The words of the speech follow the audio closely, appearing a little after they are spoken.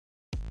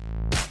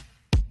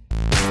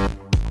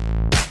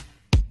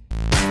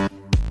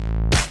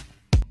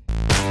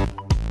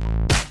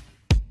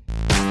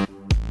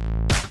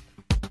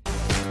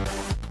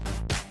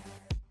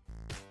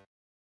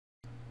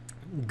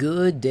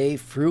Good day,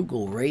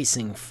 Frugal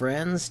Racing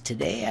friends.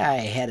 Today I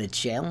had a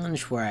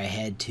challenge where I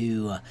had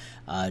to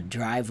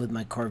drive with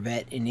my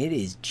Corvette, and it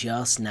is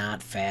just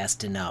not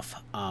fast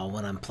enough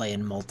when I'm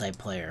playing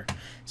multiplayer.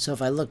 So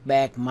if I look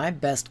back, my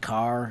best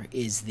car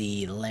is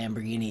the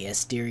Lamborghini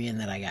Asterion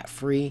that I got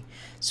free.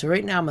 So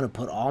right now I'm going to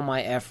put all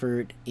my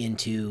effort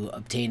into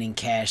obtaining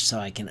cash so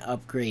I can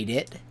upgrade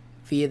it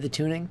via the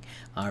tuning.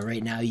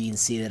 Right now you can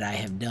see that I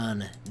have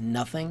done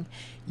nothing.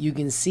 You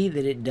can see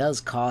that it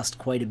does cost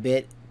quite a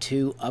bit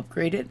to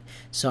upgrade it,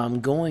 so I'm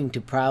going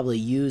to probably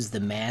use the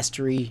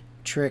mastery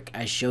trick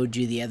I showed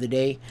you the other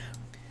day,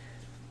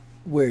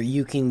 where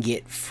you can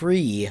get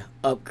free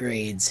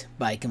upgrades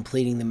by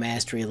completing the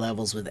mastery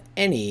levels with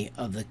any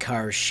of the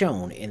cars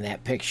shown in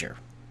that picture.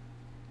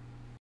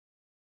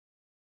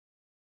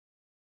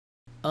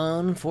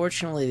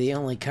 Unfortunately, the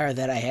only car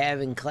that I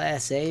have in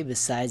Class A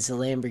besides the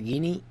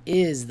Lamborghini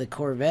is the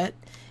Corvette,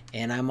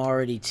 and I'm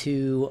already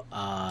to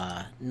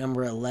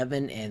number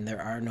 11, and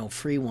there are no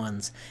free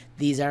ones.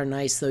 These are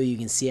nice though. You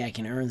can see I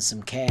can earn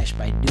some cash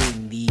by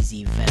doing these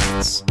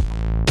events.